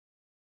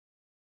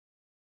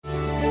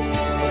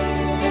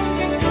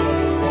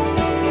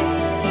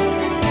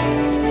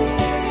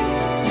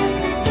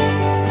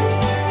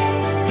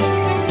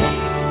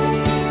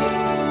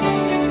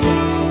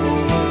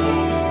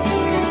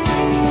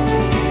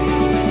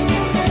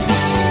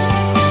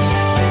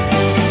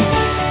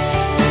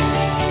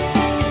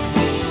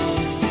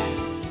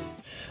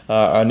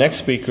Our next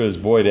speaker is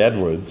Boyd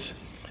Edwards,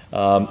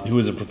 who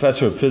is a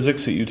professor of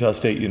physics at Utah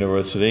State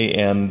University,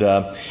 and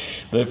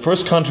the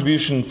first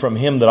contribution from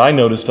him that I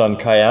noticed on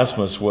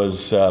Chiasmus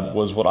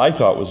was what I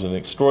thought was an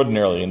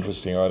extraordinarily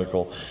interesting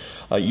article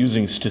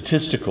using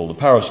the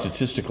power of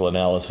statistical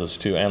analysis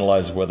to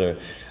analyze whether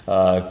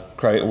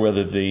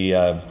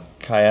the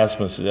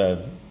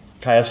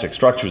chiastic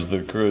structures that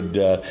occurred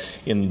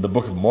in the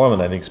Book of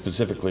Mormon, I think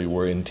specifically,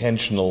 were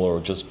intentional or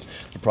just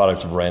the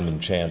product of random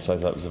chance. I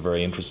thought it was a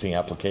very interesting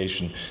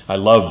application. I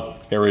love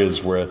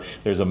areas where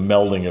there's a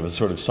melding of a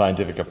sort of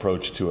scientific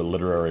approach to a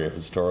literary or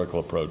historical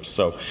approach.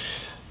 So,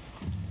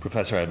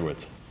 Professor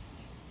Edwards.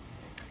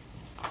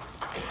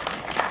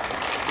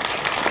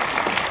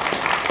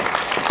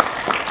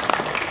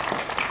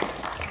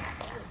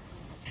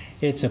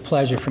 It's a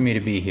pleasure for me to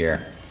be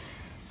here.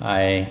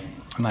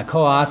 My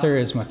co-author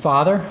is my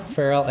father,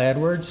 Farrell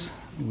Edwards.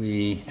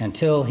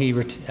 Until he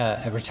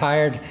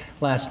retired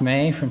last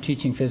May from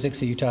teaching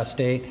physics at Utah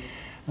State,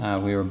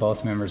 we were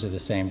both members of the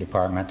same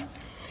department.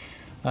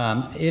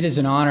 It is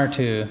an honor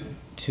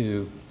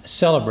to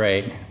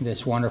celebrate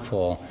this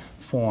wonderful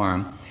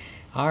forum.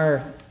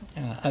 Our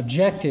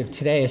objective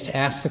today is to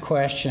ask the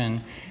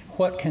question,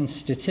 what can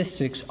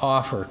statistics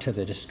offer to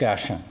the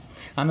discussion?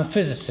 I'm a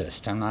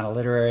physicist, I'm not a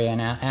literary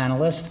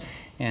analyst,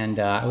 and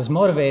I was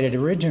motivated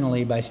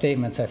originally by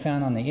statements I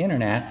found on the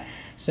internet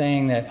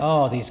saying that,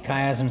 oh, these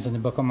chiasms in the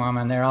Book of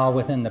Mormon, they're all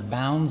within the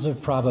bounds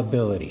of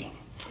probability.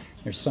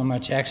 There's so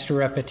much extra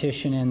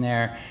repetition in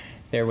there,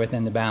 they're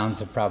within the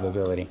bounds of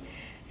probability.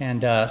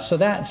 And so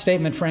that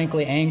statement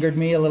frankly angered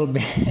me a little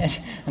bit,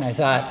 and I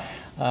thought,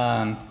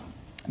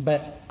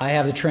 but I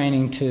have the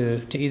training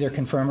to either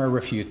confirm or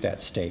refute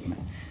that statement.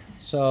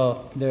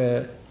 So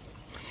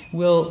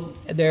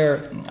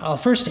I'll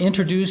first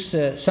introduce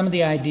some of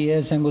the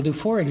ideas, and we'll do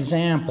 4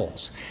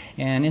 examples.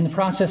 And in the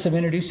process of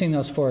introducing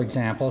those 4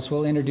 examples,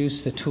 we'll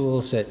introduce the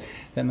tools that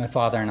my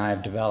father and I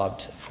have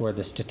developed for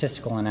the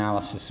statistical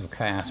analysis of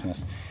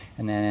chiasmus,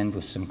 and then end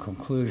with some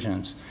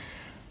conclusions.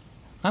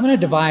 I'm going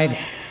to divide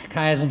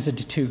chiasms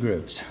into 2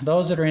 groups.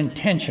 Those that are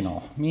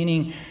intentional,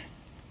 meaning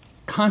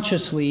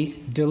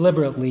consciously,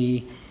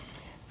 deliberately,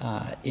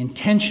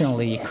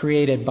 intentionally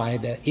created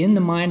in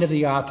the mind of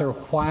the author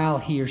while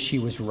he or she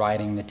was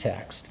writing the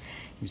text.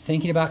 He was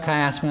thinking about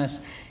chiasmus,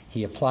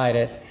 he applied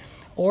it,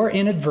 or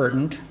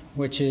inadvertent,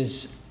 which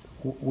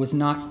was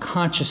not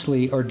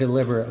consciously or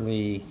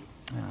deliberately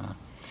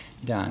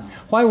done.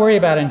 Why worry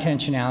about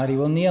intentionality?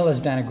 Well, Neil has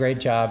done a great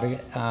job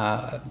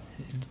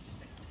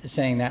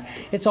saying that.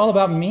 It's all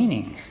about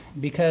meaning,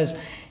 because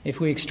if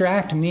we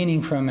extract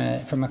meaning from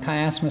a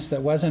chiasmus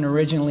that wasn't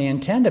originally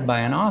intended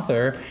by an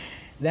author,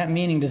 that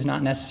meaning does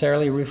not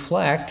necessarily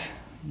reflect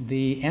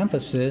the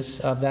emphasis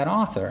of that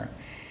author,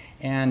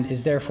 and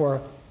is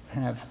therefore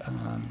kind of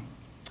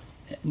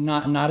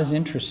not as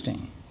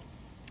interesting.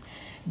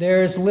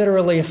 There's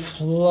literally a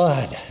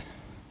flood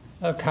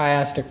of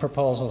chiastic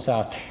proposals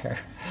out there.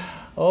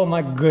 Oh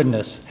my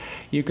goodness,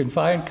 you can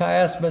find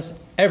chiasmus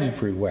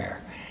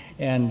everywhere.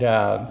 And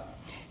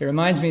it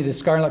reminds me of the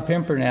Scarlet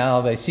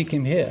Pimpernel. They seek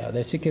him here,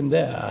 they seek him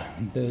there.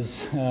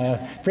 There's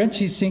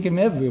Frenchies seek him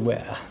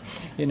everywhere,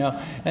 you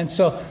know. And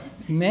so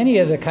many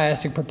of the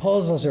chiastic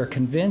proposals are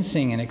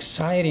convincing and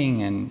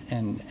exciting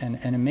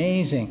and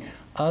amazing.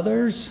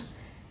 Others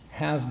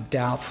have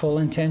doubtful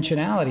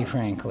intentionality,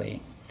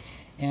 frankly.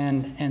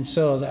 And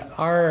so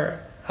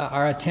our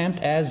attempt,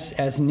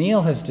 as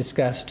Neil has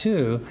discussed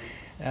too,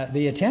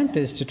 the attempt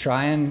is to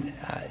try and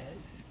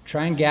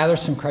gather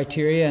some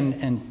criteria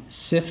and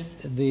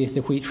sift the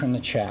wheat from the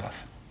chaff.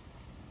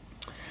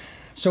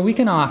 So we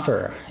can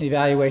offer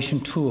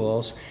evaluation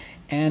tools,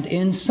 and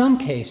in some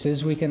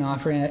cases we can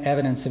offer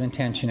evidence of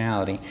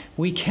intentionality.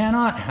 We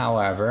cannot,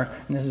 however,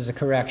 and this is a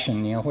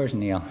correction, Neil, where's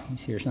Neil?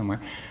 He's here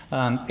somewhere.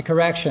 A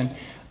correction,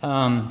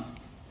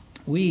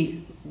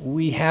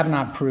 we have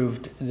not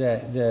proved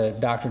that the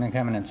Doctrine and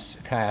Covenants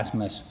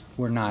chiasmus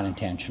were not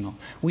intentional.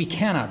 We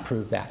cannot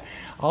prove that.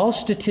 All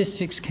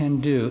statistics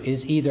can do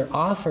is either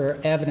offer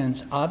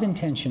evidence of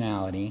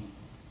intentionality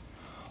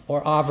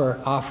or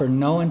offer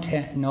no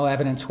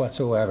evidence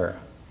whatsoever.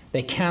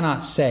 They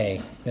cannot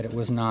say that it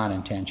was not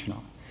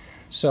intentional.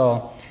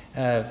 So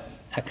a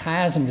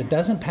chiasm that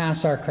doesn't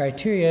pass our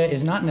criteria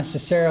is not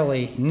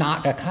necessarily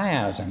not a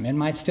chiasm. It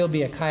might still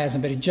be a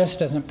chiasm, but it just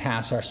doesn't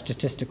pass our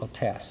statistical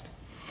test.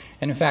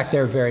 And in fact,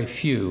 there are very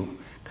few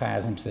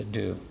chiasms that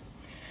do.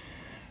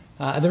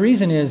 The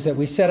reason is that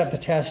we set up the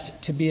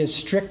test to be as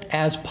strict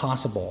as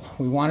possible.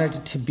 We wanted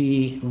it to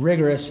be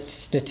rigorous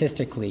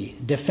statistically,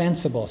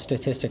 defensible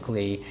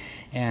statistically,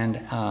 and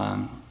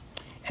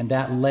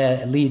that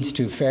leads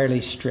to fairly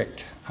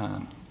strict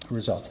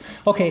results.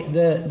 Okay,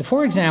 the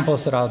 4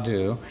 examples that I'll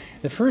do,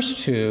 the first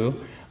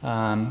 2,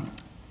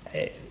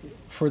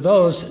 for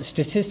those,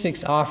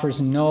 statistics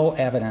offers no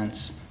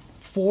evidence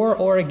for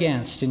or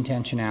against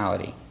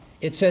intentionality.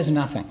 It says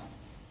nothing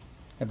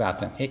about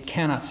them. It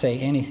cannot say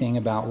anything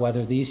about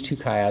whether these 2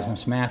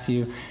 chiasms,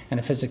 Matthew and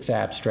a physics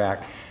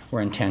abstract,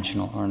 were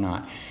intentional or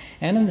not.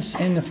 And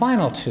in the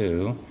final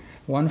 2,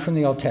 one from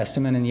the Old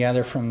Testament and the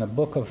other from the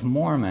Book of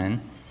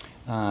Mormon,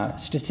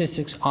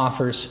 statistics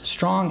offers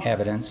strong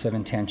evidence of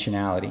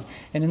intentionality.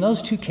 And in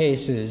those two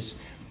cases,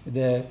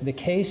 the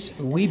case,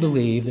 we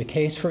believe, the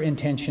case for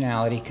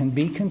intentionality can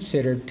be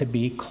considered to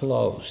be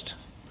closed,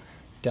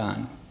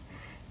 done.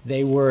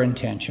 They were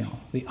intentional.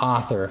 The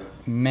author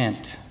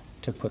meant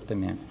to put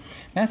them in.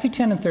 Matthew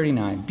 10 and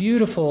 39,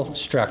 beautiful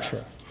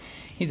structure.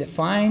 He that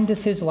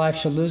findeth his life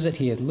shall lose it.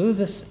 He that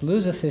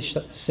loseth his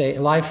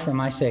life for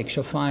my sake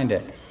shall find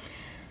it.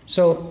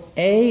 So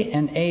A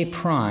and A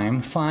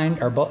prime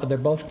they're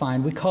both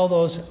find. We call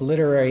those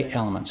literary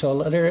elements. So a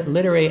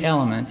literary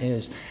element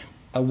is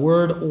a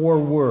word or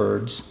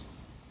words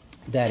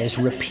that is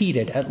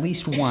repeated at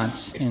least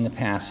once in the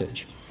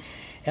passage.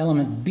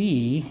 Element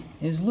B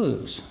is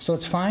lose. So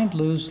it's find,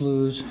 lose,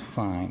 lose,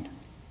 find.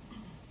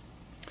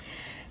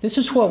 This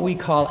is what we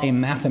call a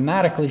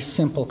mathematically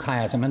simple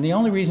chiasm. And the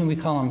only reason we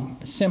call them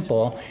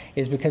simple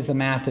is because the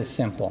math is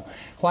simple.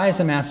 Why is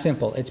the math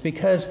simple? It's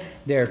because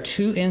there are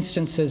two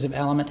instances of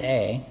element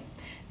A.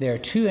 There are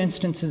two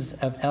instances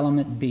of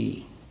element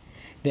B.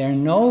 There are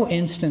no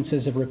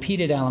instances of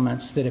repeated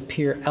elements that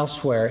appear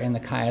elsewhere in the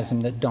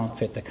chiasm that don't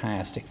fit the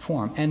chiastic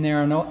form. And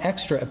there are no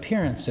extra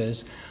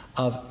appearances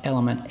of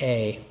element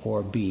A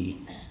or B.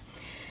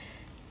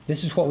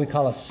 This is what we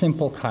call a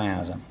simple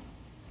chiasm.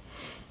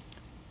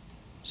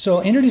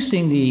 So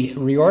introducing the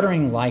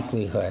reordering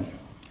likelihood,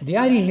 the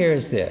idea here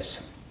is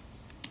this.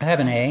 I have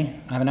an A,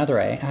 I have another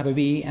A, I have a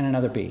B, and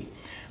another B.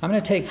 I'm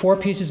going to take 4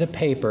 pieces of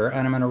paper,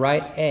 and I'm going to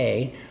write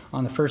A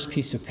on the first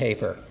piece of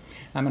paper.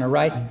 I'm going to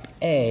write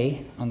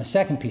A on the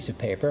second piece of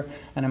paper,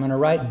 and I'm going to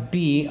write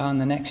B on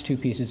the next 2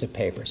 pieces of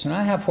paper. So now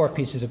I have 4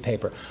 pieces of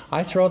paper.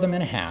 I throw them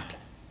in a hat,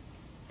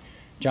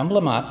 jumble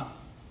them up,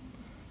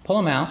 pull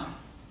them out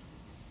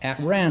at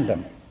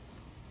random,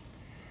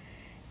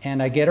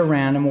 and I get a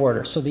random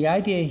order. So the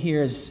idea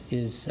here is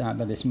this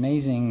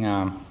amazing,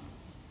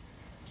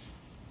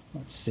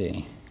 let's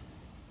see,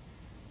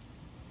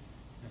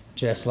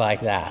 just like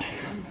that.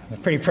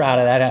 I'm pretty proud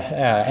of that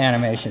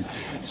animation.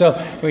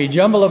 So we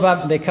jumble them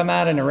up, they come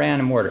out in a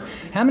random order.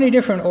 How many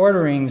different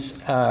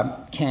orderings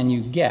can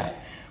you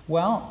get?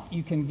 Well,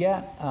 you can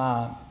get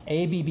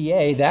A, B, B,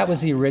 A. That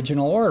was the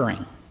original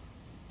ordering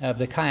of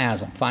the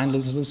chiasm. Find,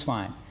 lose, lose,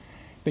 find.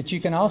 But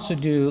you can also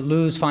do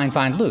lose,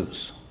 find,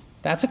 lose.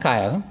 That's a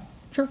chiasm,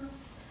 sure.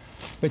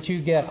 But you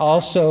get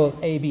also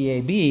A, B,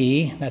 A,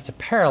 B. That's a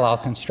parallel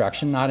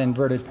construction, not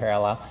inverted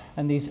parallel.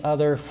 And these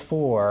other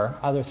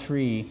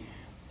 3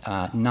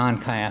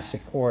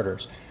 non-chiastic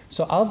orders.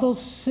 So of those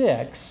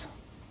 6,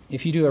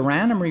 if you do a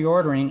random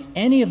reordering,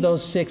 any of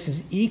those 6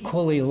 is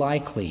equally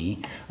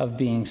likely of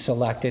being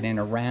selected in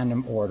a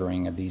random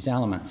ordering of these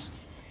elements.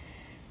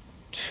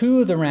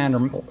 2 of the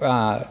random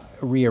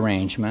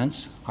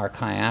rearrangements are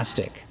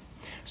chiastic.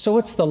 So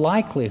it's the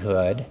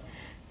likelihood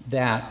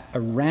that a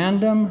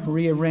random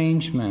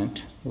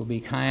rearrangement will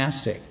be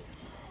chiastic.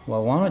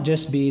 Well, won't it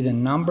just be the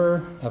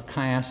number of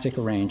chiastic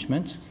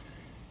arrangements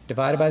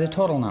divided by the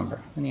total number?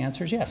 And the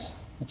answer is yes.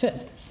 That's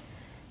it.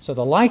 So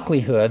the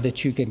likelihood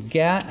that you could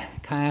get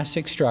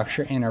chiastic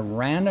structure in a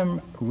random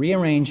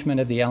rearrangement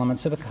of the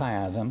elements of a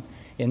chiasm,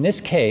 in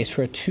this case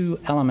for a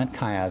 2-element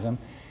chiasm,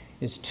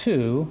 is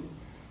 2,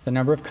 the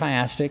number of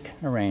chiastic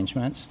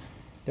arrangements,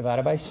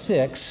 divided by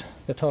 6,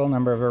 the total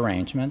number of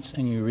arrangements,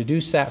 and you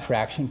reduce that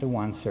fraction to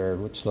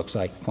 1/3, which looks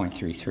like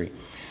 0.33.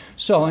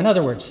 So in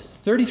other words,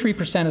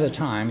 33% of the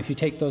time, if you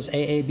take those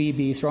A, B,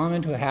 B, throw them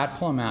into a hat,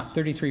 pull them out,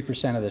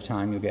 33% of the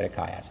time you'll get a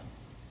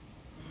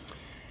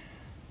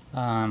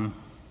chiasm.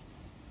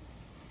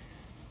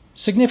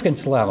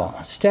 Significance level.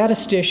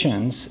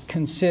 Statisticians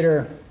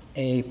consider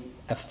a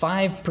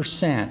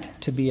 5%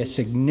 to be a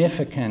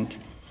significant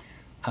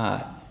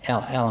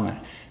element.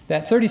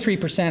 That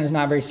 33% is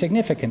not very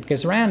significant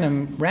because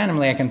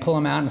randomly I can pull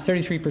them out, and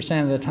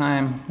 33% of the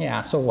time,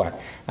 yeah, so what?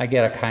 I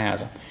get a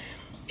chiasm.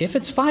 If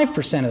it's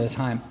 5% of the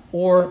time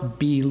or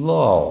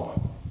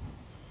below,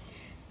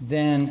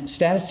 then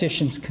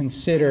statisticians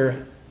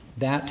consider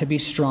that to be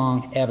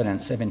strong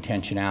evidence of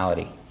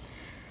intentionality.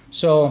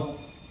 So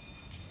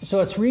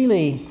it's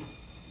really,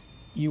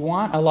 you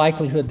want a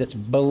likelihood that's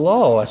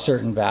below a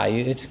certain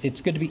value.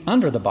 It's good to be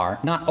under the bar,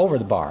 not over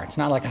the bar. It's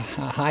not like a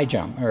high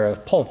jump or a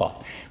pole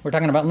vault. We're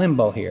talking about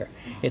limbo here.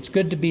 It's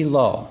good to be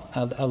low.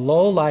 A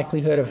low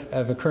likelihood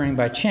of occurring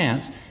by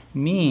chance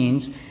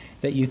means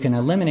that you can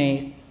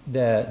eliminate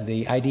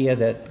the idea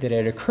that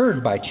it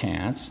occurred by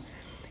chance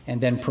and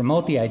then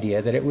promote the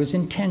idea that it was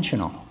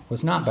intentional. It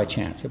was not by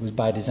chance. It was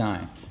by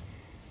design.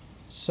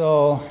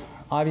 So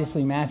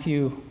obviously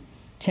Matthew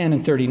 10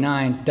 and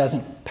 39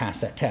 doesn't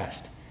pass that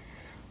test.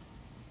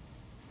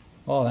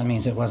 Oh, that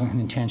means it wasn't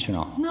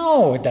intentional.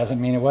 No, it doesn't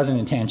mean it wasn't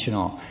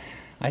intentional.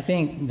 I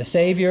think the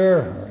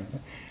Savior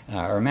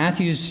or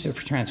Matthew's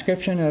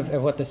transcription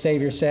of what the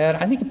Savior said,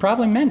 I think it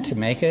probably meant to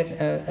make it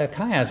a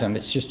chiasm.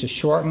 It's just a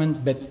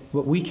shortened, but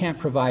we can't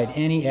provide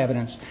any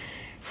evidence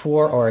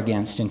for or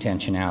against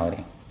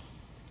intentionality.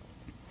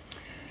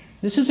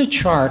 This is a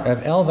chart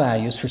of L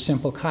values for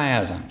simple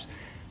chiasms.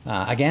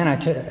 Again,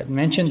 I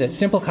mentioned that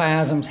simple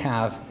chiasms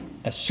have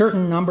a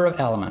certain number of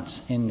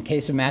elements. In the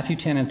case of Matthew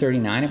 10 and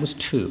 39, it was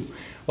 2.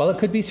 Well, it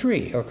could be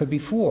 3 or it could be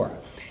 4.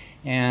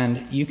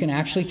 And you can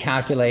actually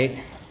calculate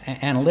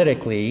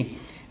analytically,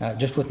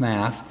 just with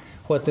math,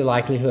 what the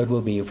likelihood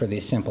will be for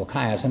these simple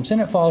chiasms.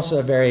 And it follows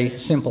a very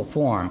simple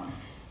form.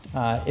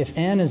 If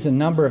n is the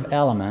number of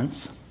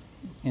elements,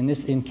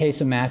 in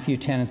case of Matthew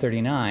 10 and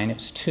 39,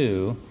 it's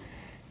 2,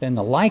 then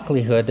the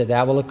likelihood that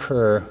that will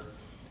occur,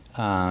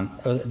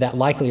 or that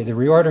likelihood, the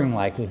reordering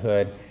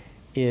likelihood,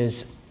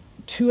 is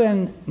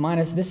 2n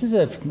minus, this is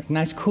a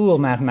nice cool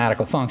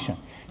mathematical function.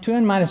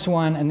 2n minus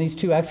 1 and these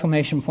 2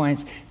 exclamation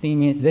points,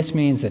 this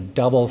means a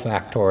double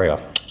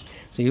factorial.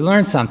 So you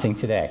learned something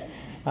today.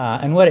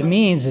 And what it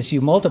means is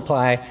you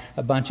multiply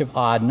a bunch of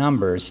odd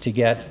numbers to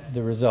get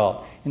the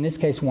result. In this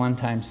case, 1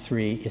 times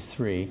 3 is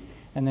 3.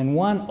 And then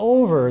 1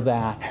 over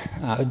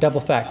that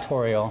double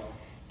factorial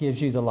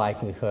gives you the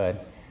likelihood.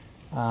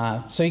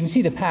 So you can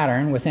see the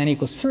pattern with n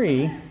equals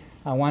 3.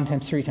 1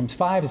 times 3 times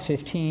 5 is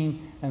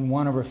 15, and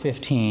 1 over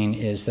 15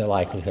 is the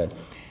likelihood.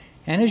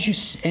 And as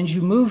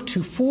you move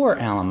to 4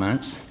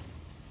 elements,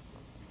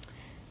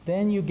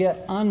 then you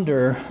get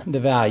under the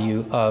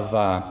value of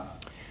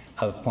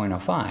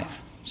 0.05.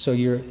 So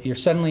you're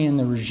suddenly in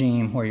the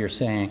regime where you're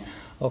saying,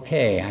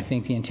 okay, I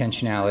think the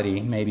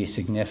intentionality may be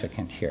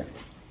significant here.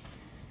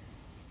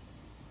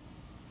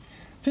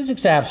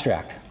 Physics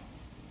abstract.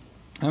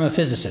 I'm a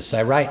physicist.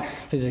 I write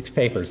physics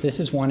papers.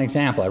 This is one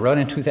example. I wrote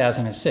in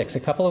 2006. A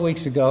couple of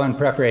weeks ago, in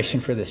preparation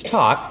for this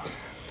talk,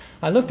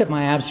 I looked at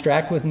my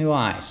abstract with new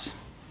eyes.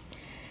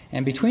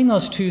 And between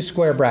those 2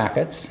 square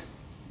brackets,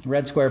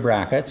 red square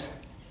brackets,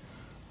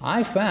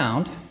 I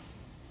found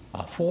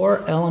a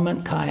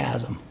 4-element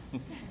chiasm.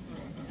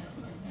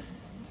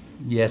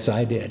 Yes,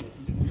 I did.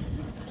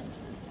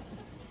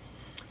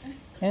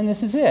 And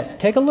this is it.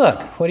 Take a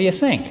look. What do you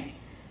think?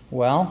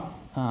 Well,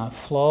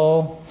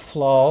 flow,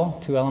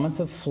 2 elements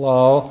of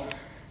flow,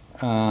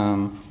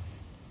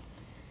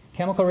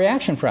 chemical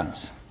reaction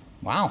fronts.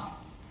 Wow.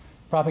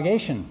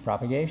 Propagation,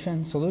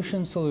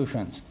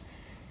 solutions.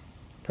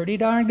 Pretty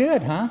darn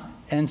good, huh?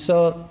 And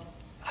so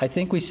I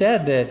think we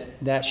said that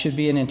that should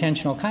be an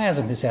intentional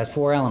chiasm because it has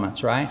 4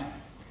 elements, right?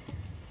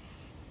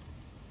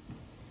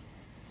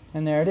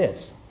 And there it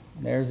is.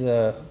 There's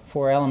a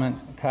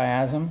 4-element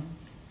chiasm.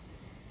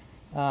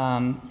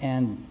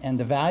 And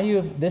the value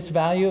of this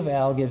value of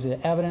L gives it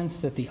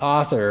evidence that the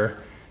author,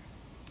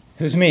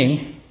 who's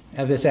me,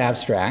 of this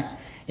abstract,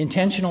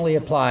 intentionally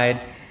applied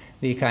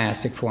the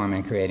chiastic form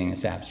in creating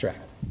this abstract.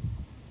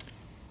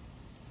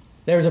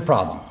 There's a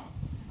problem.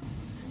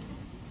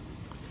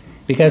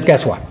 Because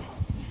guess what?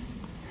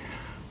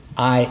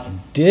 I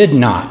did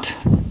not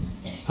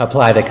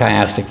apply the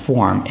chiastic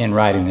form in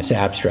writing this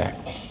abstract.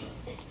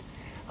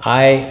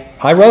 I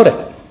wrote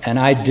it, and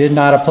I did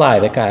not apply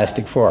the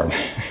chiastic form.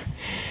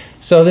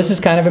 So this is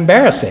kind of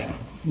embarrassing.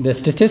 The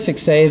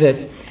statistics say that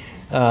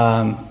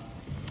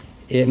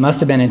it must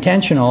have been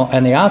intentional,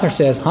 and the author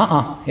says,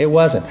 it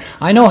wasn't.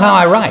 I know how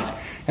I write,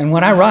 and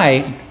when I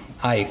write,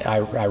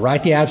 I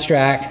write the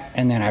abstract,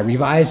 and then I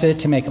revise it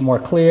to make it more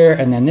clear,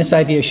 and then this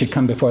idea should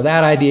come before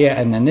that idea,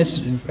 and then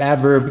this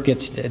adverb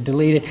gets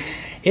deleted.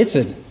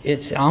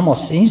 It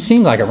almost seems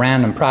like a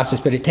random process,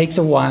 but it takes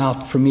a while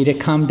for me to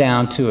come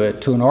down to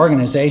an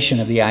organization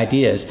of the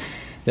ideas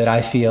that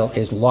I feel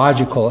is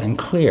logical and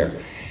clear.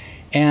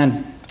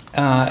 And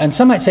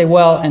some might say,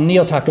 well, and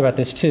Neil talked about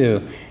this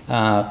too,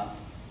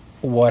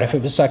 what if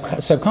it was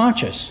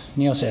subconscious?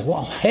 Neil said,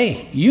 well,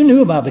 hey, you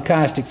knew about the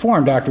chiastic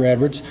form, Dr.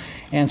 Edwards,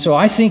 and so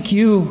I think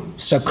you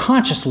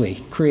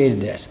subconsciously created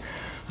this.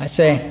 I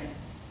say,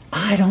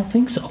 I don't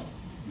think so.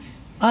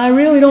 I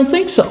really don't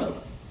think so.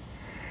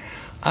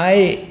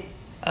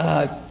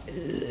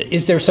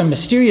 Is there some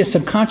mysterious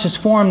subconscious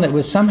form that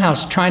was somehow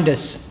trying to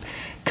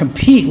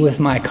compete with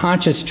my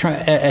conscious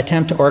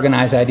attempt to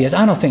organize ideas?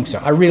 I don't think so.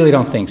 I really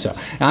don't think so.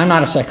 Now, I'm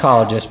not a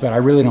psychologist, but I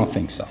really don't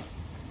think so.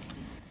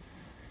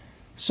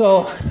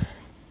 So,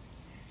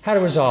 how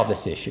to resolve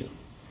this issue?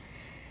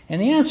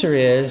 And the answer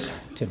is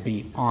to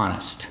be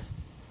honest.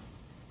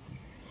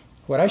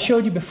 What I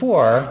showed you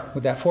before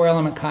with that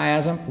 4-element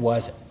chiasm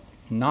was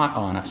not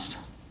honest.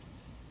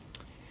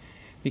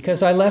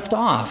 Because I left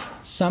off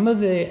some of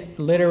the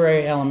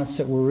literary elements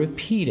that were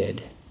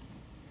repeated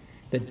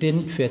that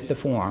didn't fit the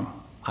form.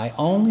 I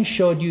only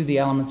showed you the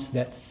elements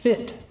that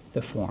fit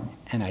the form,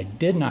 and I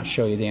did not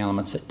show you the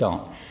elements that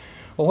don't.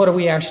 Well, what do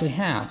we actually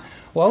have?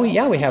 Well, we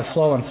have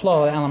flow and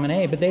flow, element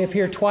A, but they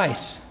appear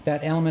twice.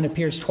 That element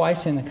appears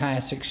twice in the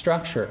chiastic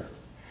structure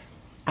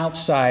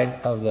outside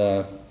of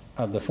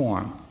the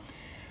form.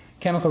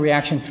 Chemical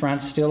reaction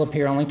fronts still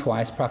appear only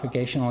twice,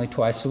 propagation only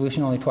twice,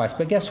 solution only twice.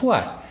 But guess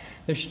what?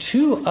 There's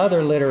 2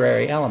 other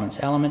literary elements.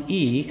 Element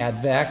E,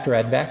 advect or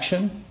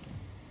advection,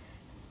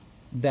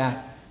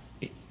 that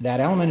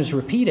element is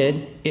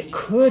repeated. It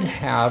could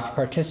have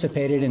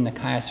participated in the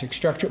chiastic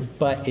structure,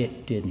 but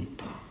it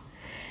didn't.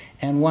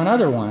 And one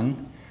other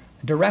one,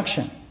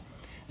 direction.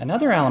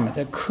 Another element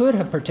that could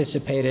have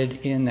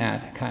participated in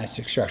that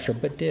chiastic structure,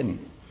 but didn't.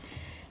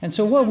 And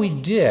so what we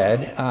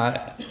did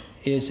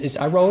is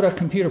I wrote a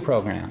computer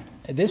program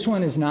This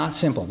one is not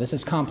simple. This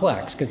is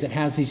complex because it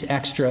has these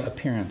extra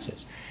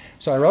appearances.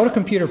 So I wrote a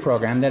computer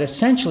program that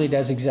essentially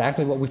does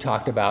exactly what we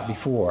talked about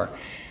before.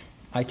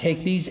 I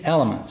take these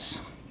elements,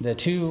 the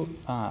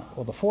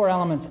four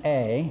elements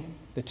A,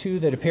 the two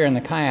that appear in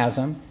the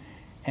chiasm,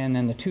 and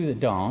then the two that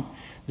don't,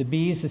 the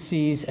B's, the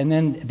C's, and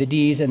then the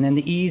D's, and then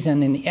the E's,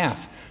 and then the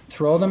F.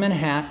 Throw them in a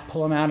hat,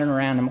 pull them out in a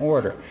random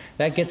order.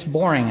 That gets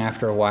boring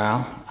after a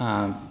while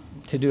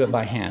to do it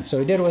by hand. So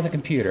I did it with a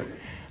computer.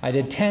 I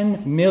did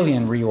 10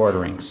 million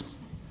reorderings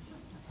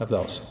of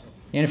those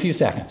in a few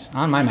seconds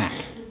on my Mac,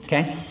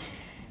 okay?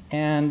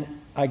 And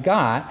I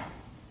got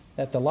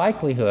that the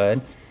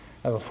likelihood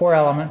of a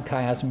four-element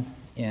chiasm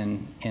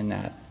in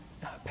that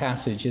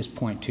passage is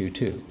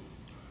 0.22.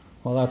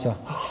 Well, that's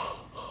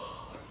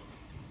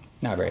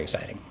not very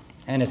exciting.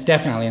 And it's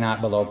definitely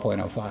not below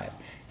 0.05.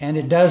 And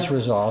it does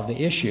resolve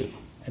the issue,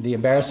 the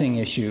embarrassing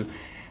issue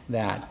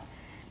that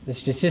the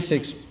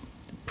statistics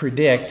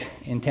predict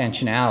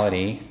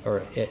intentionality,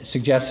 or it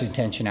suggests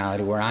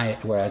intentionality,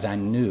 whereas I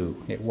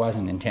knew it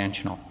wasn't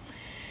intentional.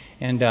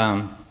 And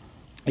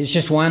it's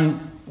just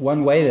one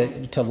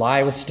way to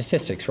lie with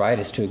statistics, right,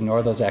 is to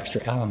ignore those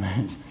extra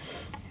elements.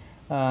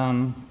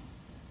 And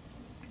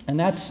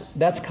that's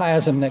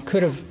chiasm that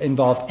could have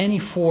involved any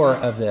four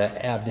of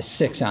the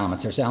six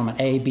elements. There's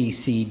element A, B,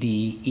 C,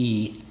 D,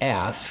 E,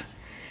 F.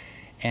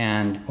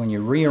 And when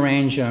you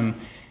rearrange them,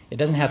 it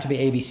doesn't have to be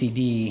A, B, C,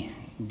 D,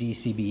 D,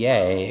 C, B,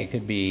 A. It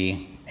could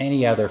be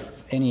any of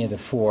the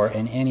four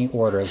in any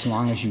order, as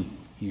long as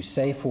you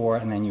say four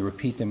and then you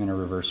repeat them in a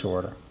reverse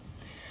order.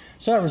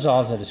 So it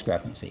resolves a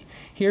discrepancy.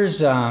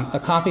 Here's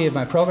a copy of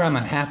my program.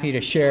 I'm happy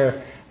to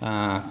share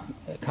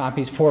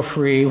copies for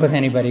free with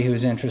anybody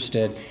who's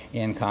interested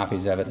in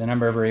copies of it. The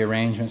number of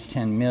rearrangements,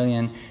 10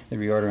 million. The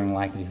reordering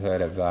likelihood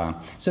of...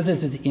 so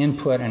this is the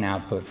input and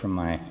output from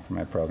my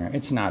program.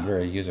 It's not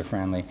very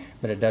user-friendly,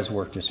 but it does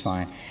work just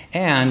fine.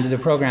 And the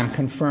program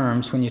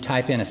confirms when you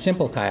type in a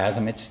simple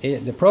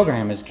chiasm, the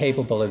program is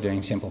capable of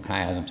doing simple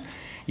chiasms.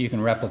 You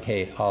can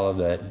replicate all of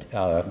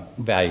the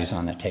values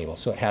on that table,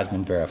 so it has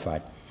been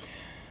verified.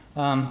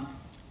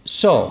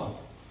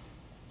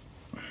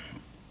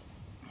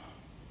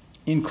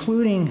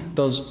 Including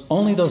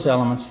only those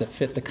elements that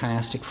fit the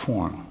chiastic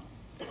form.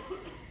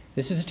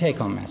 This is a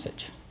take-home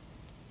message.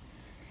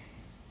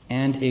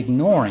 And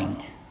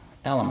ignoring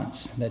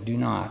elements that do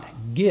not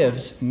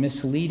gives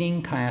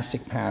misleading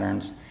chiastic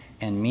patterns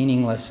and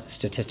meaningless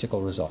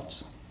statistical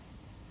results,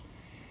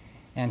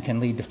 and can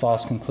lead to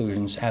false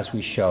conclusions, as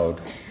we showed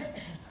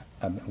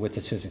with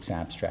this physics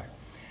abstract.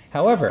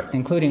 However,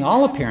 including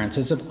all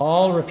appearances of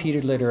all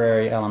repeated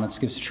literary elements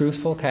gives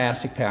truthful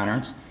chiastic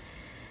patterns,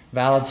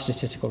 valid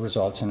statistical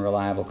results, and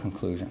reliable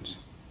conclusions.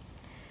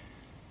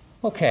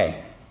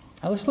 Okay,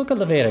 now let's look at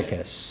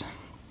Leviticus.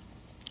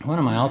 One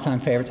of my all-time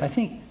favorites. I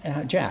think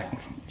Jack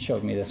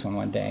showed me this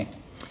one day.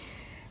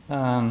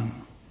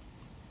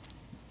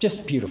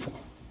 Just beautiful,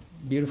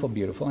 beautiful,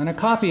 beautiful. And a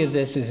copy of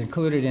this is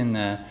included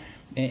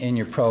in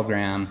your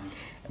program.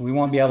 We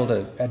won't be able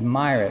to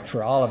admire it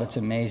for all of its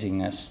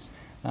amazingness.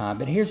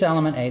 But here's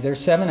element A. There's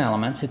 7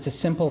 elements. It's a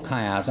simple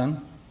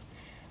chiasm.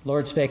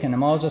 Lord spake unto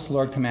Moses,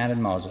 Lord commanded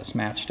Moses,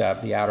 matched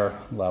up the outer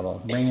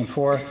level. Bring him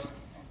forth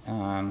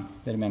that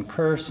have been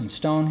cursed and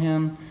stone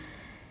him.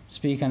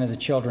 Speak unto the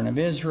children of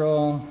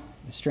Israel.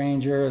 The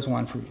stranger is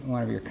one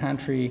of your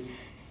country.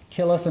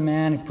 Killeth a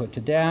man, put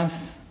to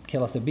death.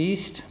 Killeth a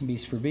beast,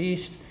 beast for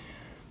beast.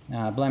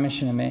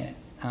 Blemish in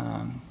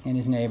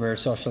his neighbor,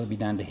 so shall it be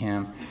done to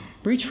him.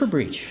 Breach for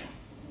breach.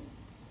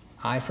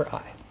 Eye for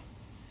eye.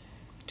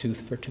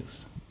 Tooth for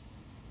tooth.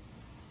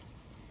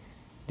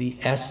 The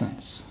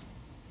essence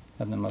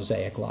of the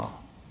Mosaic Law.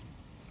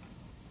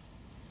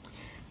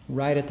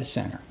 Right at the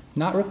center.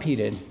 Not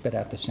repeated, but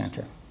at the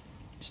center.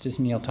 Just as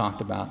Neil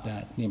talked about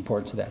the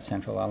importance of that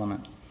central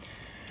element.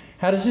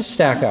 How does this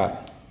stack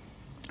up?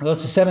 Well,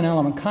 it's a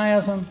 7-element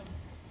chiasm.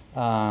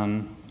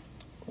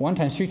 1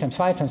 times 3 times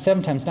 5 times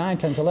 7 times 9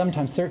 times 11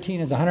 times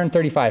 13 is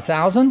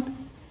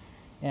 135,000.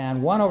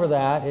 And 1 over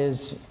that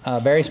is a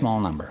very small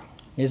number.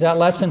 Is that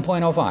less than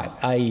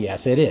 0.05?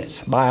 Yes, it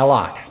is, by a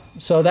lot.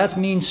 So that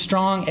means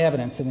strong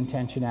evidence of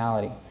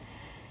intentionality,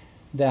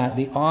 that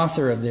the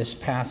author of this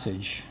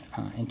passage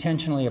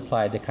intentionally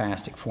applied the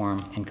chiastic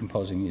form in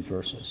composing these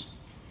verses.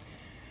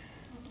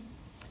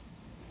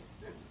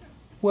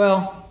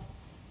 Well,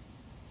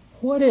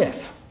 what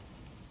if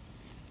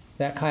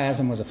that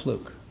chiasm was a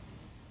fluke?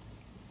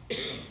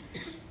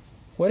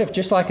 What if,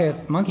 just like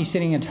a monkey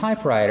sitting in a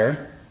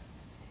typewriter,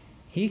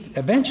 he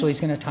eventually is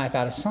going to type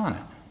out a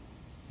sonnet,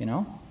 you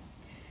know?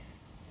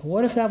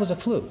 What if that was a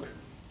fluke?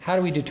 How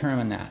do we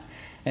determine that?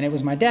 And it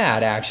was my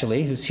dad,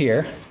 actually, who's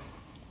here,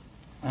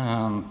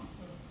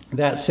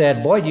 that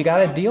said, Boyd, you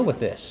got to deal with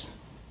this.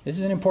 This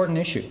is an important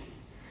issue.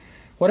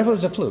 What if it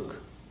was a fluke?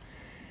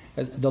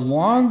 The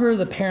longer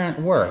the parent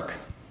work,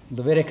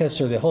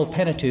 Leviticus or the whole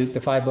Pentateuch, the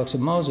 5 books of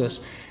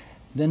Moses,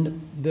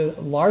 then the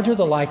larger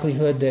the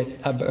likelihood that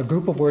a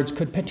group of words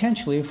could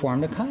potentially have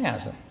formed a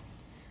chiasm.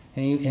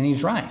 And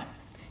he's right,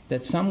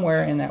 that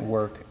somewhere in that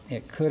work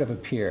it could have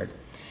appeared.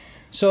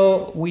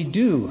 So we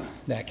do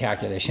that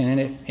calculation, and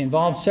it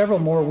involved several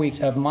more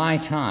weeks of my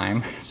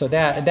time. So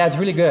Dad's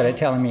really good at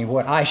telling me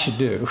what I should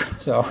do.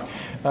 So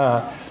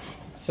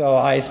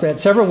I spent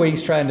several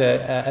weeks trying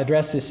to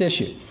address this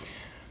issue.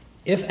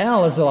 If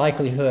L is the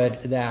likelihood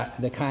that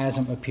the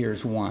chiasm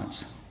appears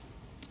once,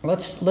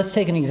 let's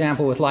take an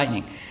example with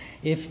lightning.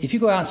 If you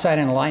go outside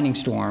in a lightning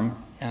storm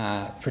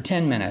for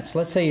 10 minutes,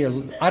 let's say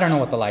I don't know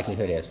what the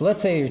likelihood is, but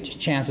let's say your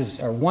chances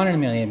are 1 in a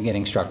million of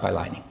getting struck by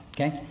lightning,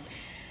 okay?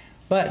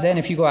 But then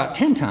if you go out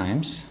 10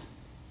 times,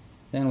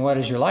 then what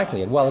is your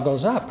likelihood? Well, it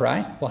goes up,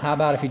 right? Well, how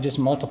about if you just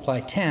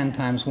multiply 10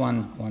 times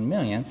 1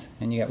 millionth,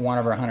 and you get 1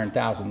 over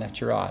 100,000, that's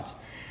your odds.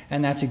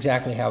 And that's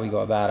exactly how we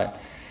go about it.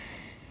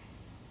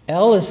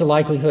 L is the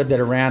likelihood that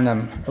a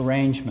random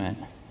arrangement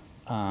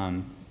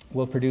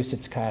will produce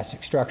its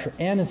chiastic structure.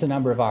 N is the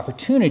number of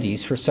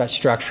opportunities for such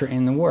structure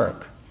in the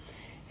work.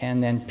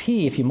 And then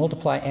P, if you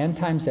multiply N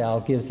times L,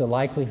 gives the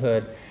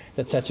likelihood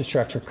that such a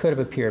structure could have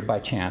appeared by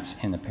chance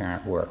in the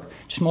parent work.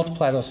 Just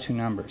multiply those two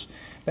numbers.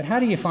 But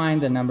how do you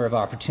find the number of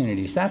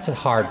opportunities? That's a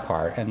hard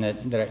part, and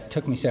that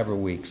took me several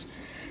weeks.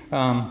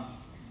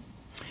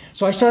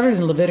 So I started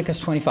in Leviticus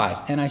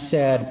 25, and I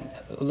said,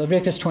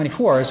 Leviticus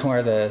 24 is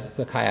where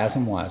the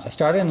chiasm was. I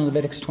started in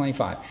Leviticus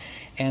 25,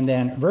 and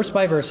then verse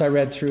by verse I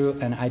read through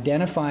and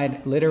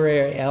identified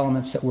literary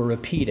elements that were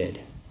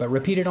repeated, but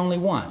repeated only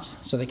once.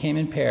 So they came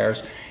in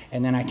pairs,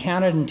 and then I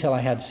counted until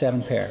I had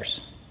 7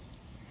 pairs.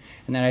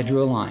 And then I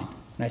drew a line,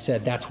 and I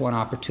said, that's one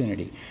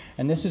opportunity.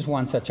 And this is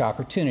one such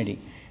opportunity.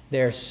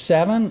 There's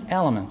 7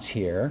 elements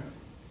here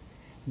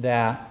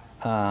that,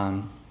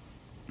 but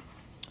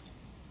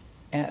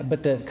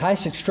the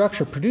chiastic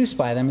structure produced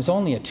by them is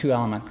only a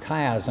 2-element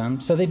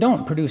chiasm, so they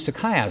don't produce a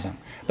chiasm.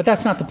 But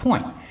that's not the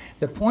point.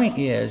 The point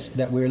is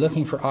that we're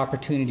looking for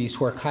opportunities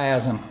where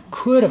chiasm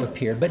could have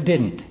appeared but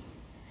didn't,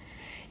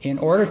 in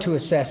order to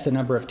assess the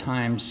number of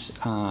times,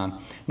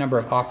 number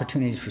of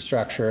opportunities for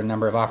structure,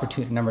 number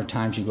of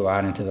times you go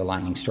out into the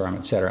lightning storm,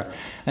 etc.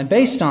 And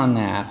based on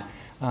that,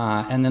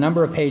 and the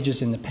number of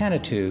pages in the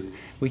Pentateuch,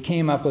 we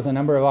came up with a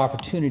number of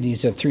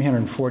opportunities of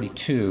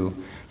 342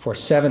 for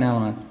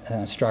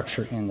 7-element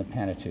structure in the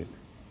Pentateuch.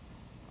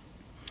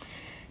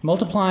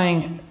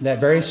 Multiplying that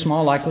very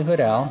small likelihood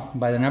L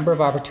by the number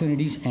of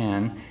opportunities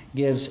N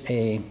gives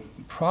a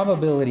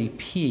probability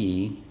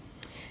P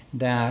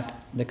that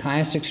the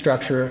chiastic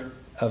structure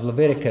of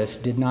Leviticus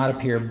did not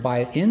appear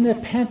in the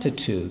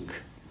Pentateuch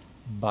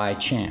by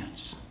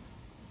chance.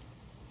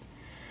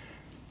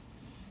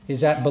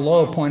 Is that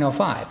below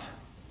 0.05?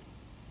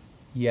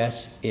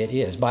 Yes, it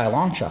is, by a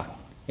long shot.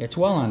 It's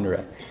well under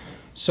it.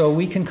 So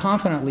we can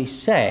confidently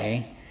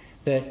say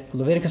that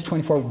Leviticus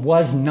 24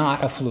 was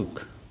not a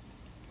fluke.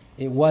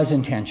 It was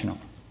intentional.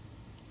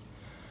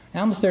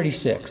 Alma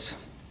 36.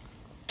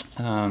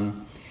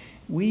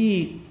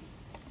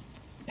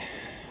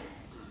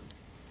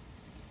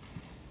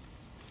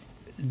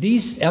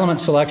 These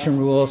element selection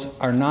rules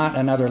are not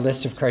another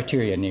list of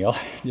criteria, Neil,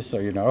 just so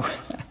you know.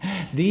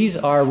 These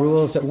are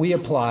rules that we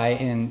apply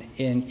in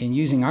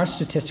using our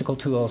statistical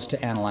tools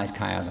to analyze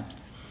chiasms.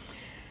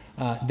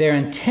 They're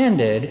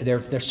intended,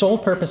 their sole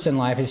purpose in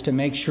life is to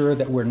make sure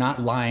that we're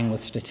not lying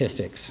with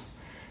statistics.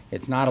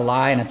 It's not a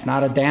lie, and it's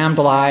not a damned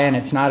lie, and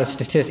it's not a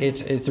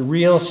statistic. It's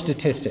real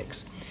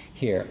statistics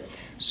here.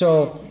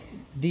 So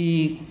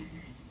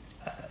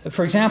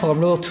for example, a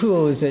rule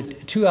 2 is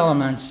that 2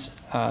 elements,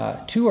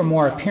 2 or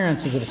more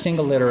appearances of a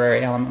single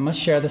literary element must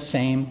share the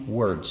same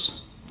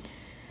words.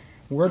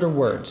 Word or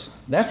words.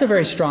 That's a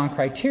very strong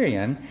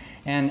criterion,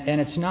 and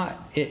it's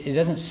not, it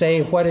doesn't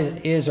say what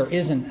it is or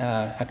isn't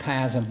a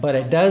chiasm, but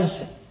it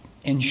does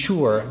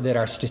ensure that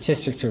our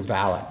statistics are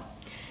valid.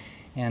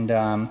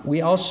 And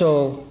we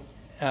also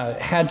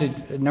had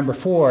to, number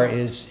 4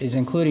 is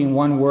including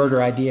one word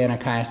or idea in a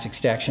chiastic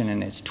section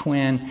and its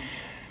twin.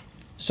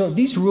 So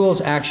these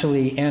rules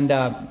actually end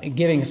up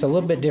giving us a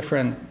little bit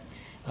different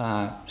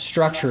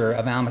structure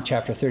of Alma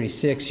chapter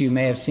 36. You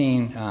may have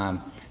seen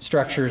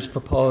structures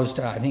proposed,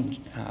 I think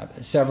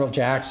several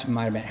Jacks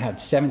might have had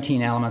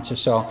 17 elements or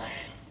so.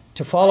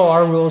 To follow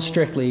our rules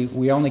strictly,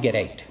 we only get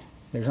 8.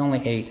 There's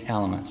only 8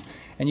 elements.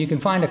 And you can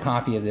find a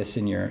copy of this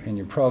in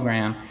your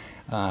program.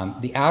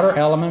 The outer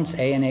elements,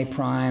 A and A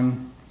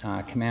prime,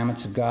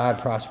 commandments of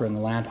God, prosper in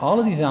the land, all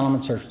of these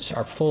elements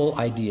are full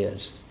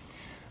ideas.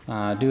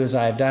 Do as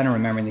I have done in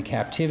remembering the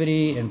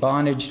captivity and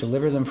bondage,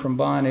 deliver them from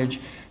bondage,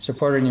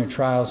 support in your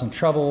trials and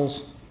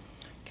troubles,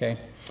 okay?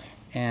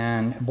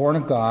 And born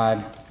of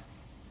God,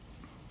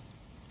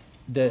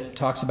 that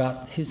talks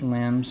about his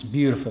limbs,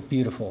 beautiful,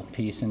 beautiful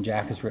piece, and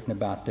Jack has written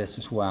about this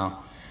as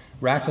well.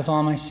 Racked with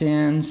all my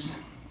sins,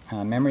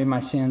 memory of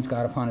my sins,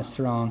 God upon his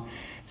throne.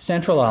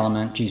 Central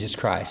element, Jesus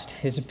Christ,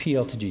 his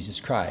appeal to Jesus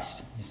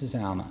Christ. This is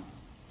Alma.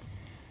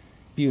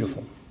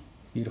 Beautiful,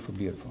 beautiful,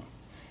 beautiful.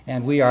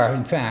 And we are,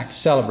 in fact,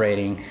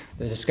 celebrating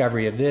the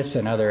discovery of this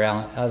and other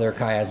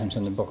chiasms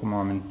in the Book of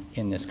Mormon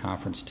in this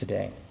conference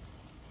today.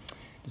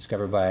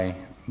 Discovered by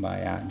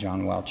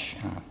John Welch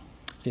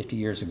 50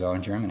 years ago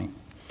in Germany.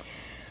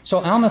 So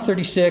Alma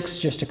 36,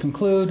 just to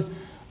conclude,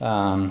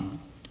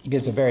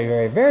 gives a very,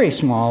 very, very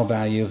small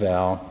value of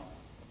L,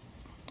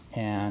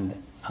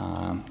 and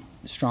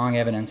strong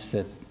evidence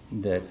that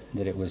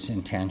it was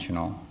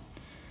intentional.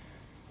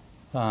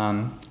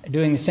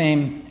 Doing the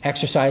same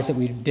exercise that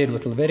we did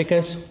with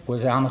Leviticus,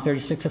 was Alma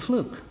 36 a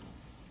fluke?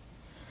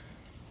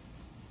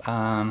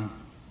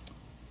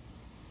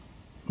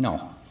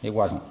 No, it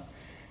wasn't.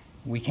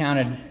 We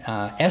counted,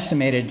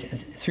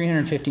 estimated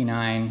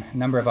 359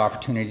 number of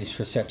opportunities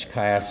for such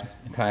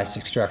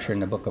chiastic structure in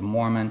the Book of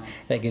Mormon.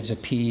 That gives a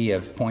P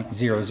of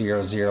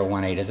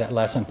 0.00018. Is that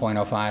less than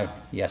 0.05?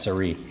 Yes,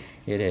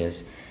 it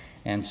is.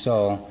 And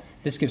so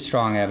this gives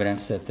strong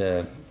evidence that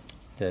the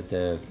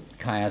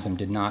chiasm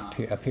did not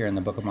appear in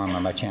the Book of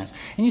Mormon by chance.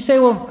 And you say,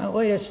 well,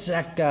 wait a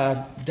sec,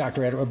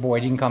 Dr. Edward, or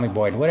Boyd, you can call me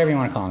Boyd, whatever you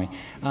want to call me.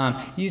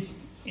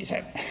 You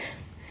say,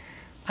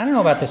 I don't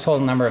know about this whole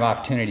number of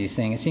opportunities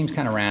thing. It seems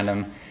kind of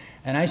random.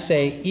 And I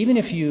say, even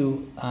if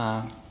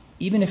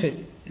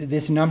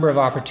this number of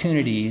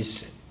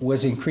opportunities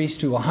was increased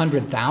to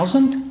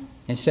 100,000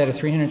 instead of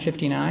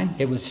 359,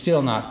 it would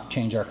still not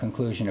change our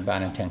conclusion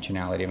about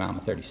intentionality of Alma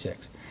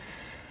 36.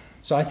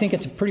 So I think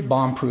it's a pretty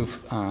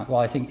bomb-proof, well,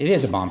 I think it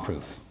is a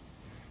bomb-proof.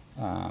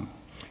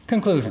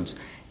 Conclusions.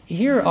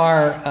 Here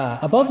are,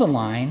 above the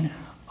line,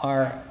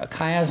 are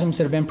chiasms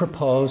that have been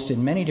proposed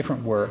in many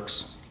different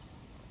works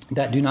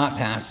that do not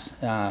pass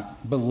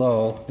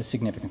below the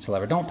significance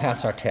level, don't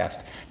pass our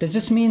test. Does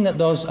this mean that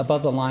those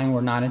above the line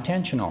were not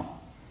intentional?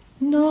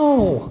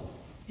 No,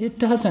 it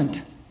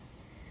doesn't.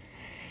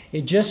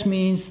 It just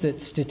means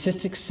that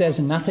statistics says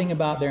nothing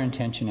about their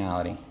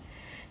intentionality.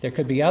 There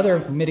could be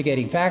other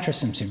mitigating factors,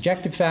 some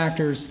subjective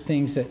factors,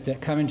 things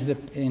that come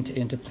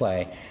into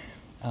play.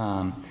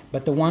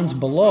 But the ones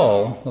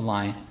below the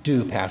line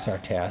do pass our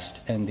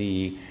test, and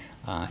the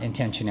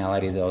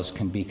intentionality of those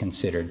can be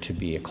considered to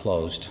be a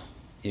closed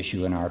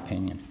issue in our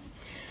opinion.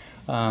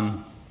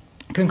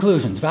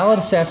 Conclusions. Valid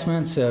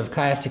assessments of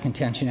chiastic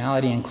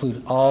intentionality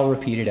include all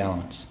repeated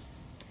elements,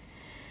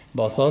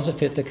 both those that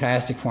fit the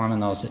chiastic form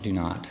and those that do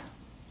not.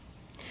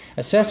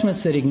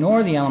 Assessments that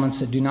ignore the elements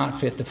that do not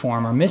fit the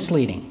form are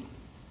misleading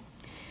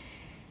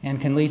and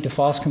can lead to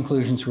false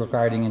conclusions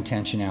regarding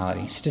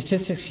intentionality.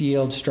 Statistics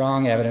yield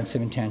strong evidence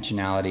of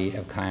intentionality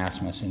of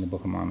chiasmus in the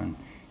Book of Mormon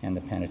and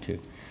the Pentateuch.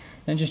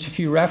 Then just a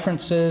few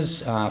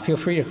references. Feel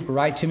free to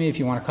write to me if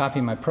you want a copy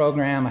of my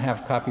program. I have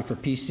a copy for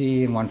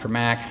PC and one for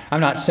Mac. I'm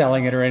not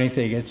selling it or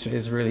anything. It's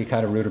really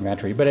kind of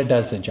rudimentary, but it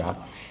does the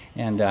job.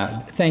 And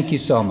thank you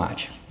so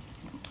much.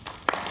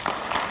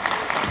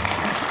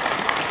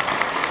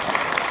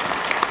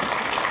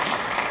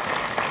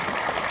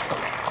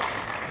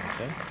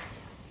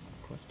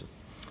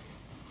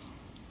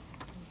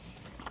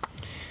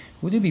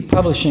 Will you be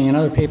publishing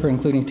another paper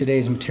including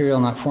today's material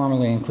not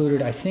formally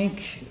included? I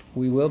think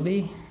we will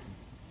be.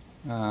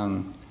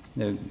 We'll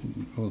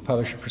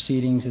publish our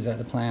proceedings. Is that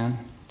the plan?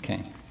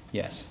 Okay.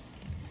 Yes.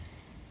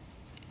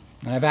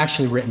 And I've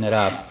actually written it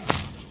up.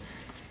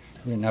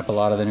 I've written up a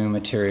lot of the new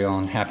material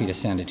and happy to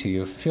send it to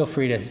you. Feel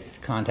free to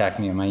contact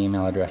me at my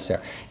email address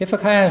there. If a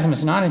chiasm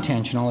is not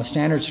intentional, a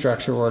standard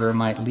structure order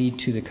might lead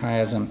to the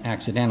chiasm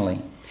accidentally.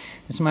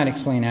 This might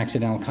explain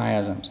accidental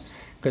chiasms.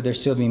 Could there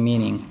still be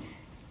meaning?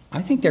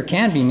 I think there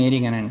can be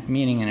meaning in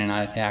an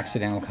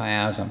accidental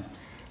chiasm.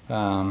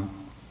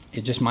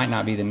 It just might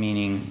not be the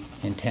meaning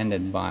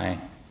intended by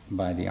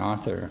the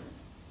author.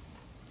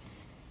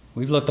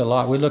 We've looked a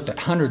lot. We looked at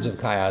hundreds of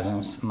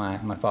chiasms,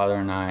 my father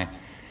and I,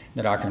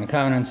 the Doctrine and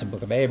Covenants, the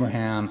Book of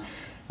Abraham,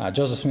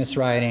 Joseph Smith's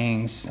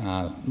writings,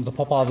 the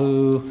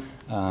Popol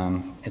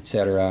Vuh,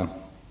 etc.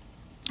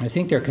 I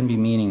think there can be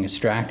meaning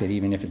extracted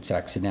even if it's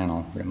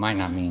accidental, but it might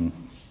not be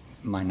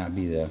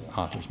the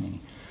author's meaning.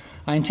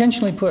 I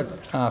intentionally put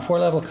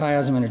four-level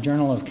chiasm in a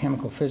Journal of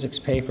Chemical Physics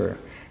paper.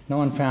 No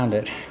one found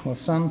it. Will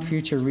some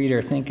future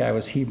reader think I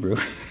was Hebrew?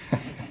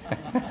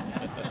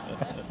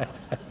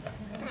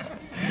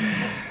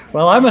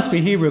 Well, I must be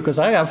Hebrew because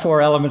I got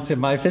 4 elements in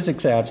my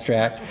physics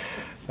abstract.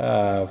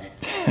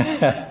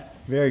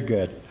 Very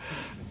good.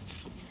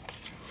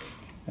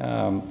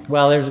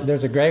 Well,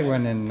 there's a great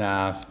one in,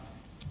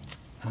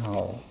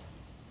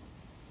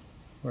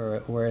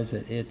 where is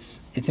it?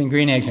 It's in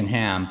Green Eggs and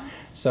Ham.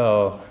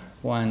 So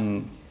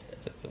one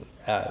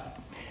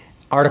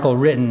article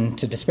written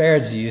to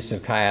disparage the use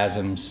of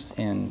chiasms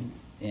in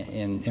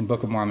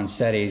Book of Mormon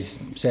studies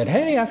said,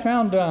 hey, I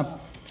found a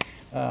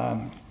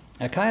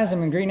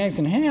chiasm in Green Eggs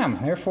and Ham,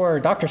 therefore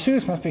Dr.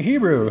 Seuss must be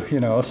Hebrew, you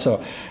know.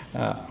 So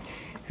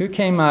who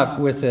came up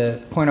with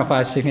the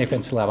 0.05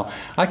 significance level?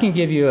 I can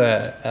give you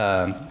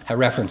a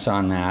reference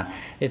on that.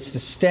 It's the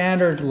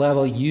standard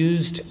level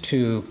used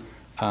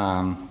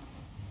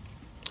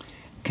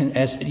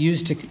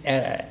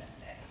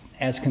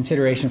as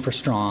consideration for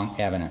strong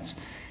evidence.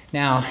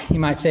 Now, you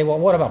might say, well,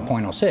 what about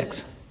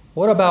 0.06?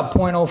 What about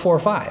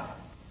 0.045?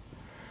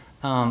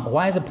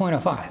 Why is it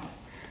 0.05?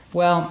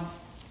 Well,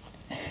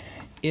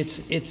 it's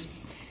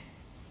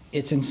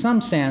in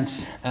some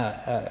sense,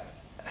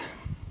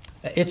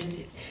 it's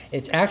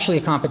actually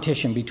a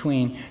competition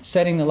between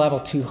setting the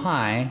level too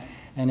high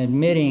and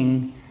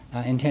admitting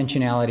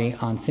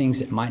intentionality on things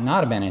that might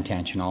not have been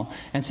intentional,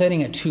 and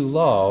setting it too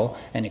low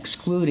and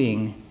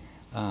excluding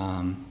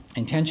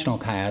intentional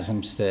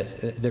chiasms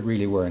that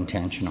really were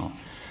intentional.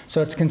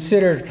 So it's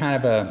considered kind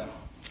of a,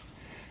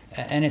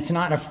 and it's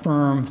not a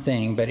firm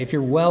thing, but if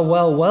you're well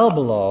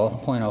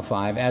below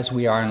 0.05, as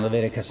we are in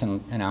Leviticus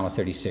and Alma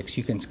 36,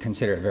 you can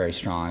consider it very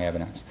strong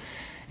evidence.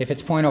 If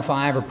it's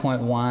 0.05 or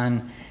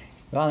 0.1,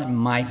 well, there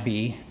might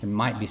be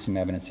some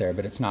evidence there,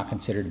 but it's not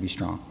considered to be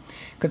strong.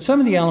 Could some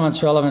of the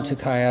elements relevant to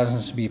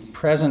chiasmus be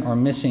present or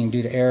missing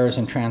due to errors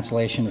in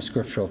translation of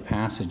scriptural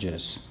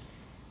passages?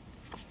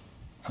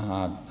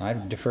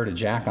 I'd defer to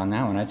Jack on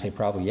that one. I'd say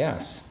probably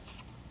yes.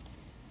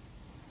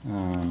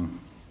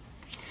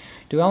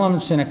 Do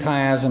elements in a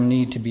chiasm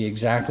need to be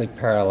exactly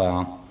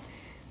parallel?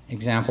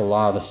 Example,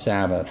 law of the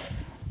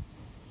Sabbath.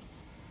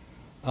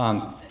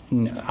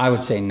 I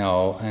would say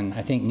no, and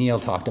I think Neil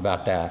talked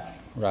about that,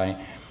 right?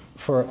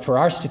 For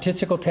our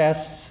statistical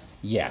tests,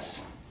 yes.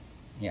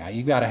 Yeah,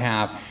 you've got to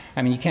have,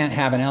 I mean, you can't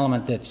have an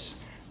element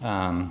that's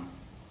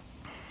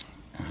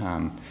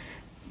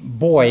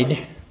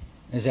Boyd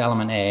as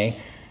element A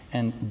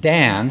and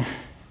Dan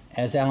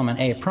as element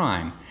A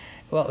prime.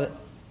 Well,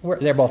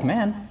 they're both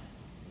men.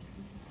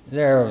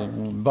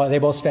 They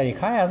both study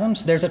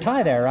chiasms. There's a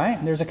tie there,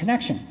 right? There's a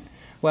connection.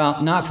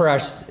 Well, not for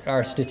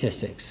our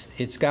statistics.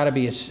 It's got to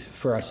be,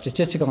 for our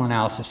statistical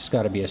analysis, it's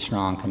got to be a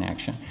strong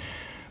connection.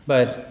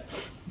 But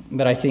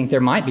I think there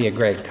might be a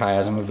great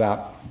chiasm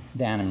about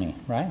Dan and me,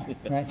 right?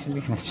 Right?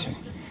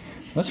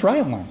 Let's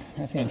write one.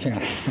 I think.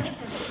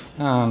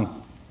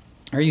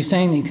 Are you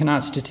saying that you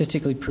cannot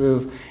statistically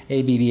prove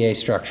ABBA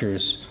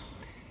structures?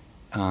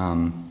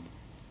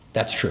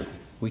 That's true.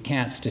 We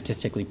can't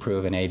statistically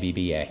prove an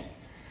ABBA.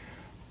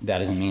 That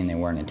doesn't mean they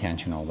weren't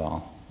intentional,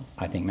 though.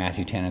 I think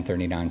Matthew 10 and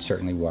 39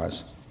 certainly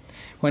was.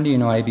 When do you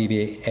know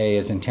ABBA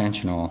is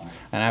intentional?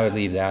 And I would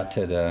leave that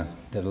to the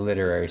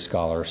literary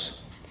scholars.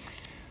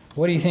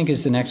 What do you think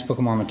is the next Book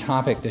of Mormon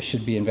topic that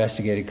should be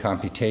investigated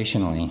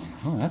computationally?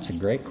 Oh, that's a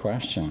great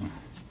question.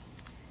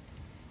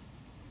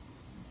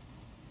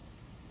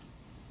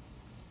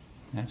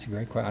 That's a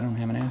great question. I don't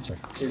have an answer.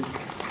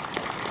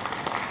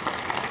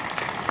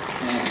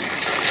 Thanks.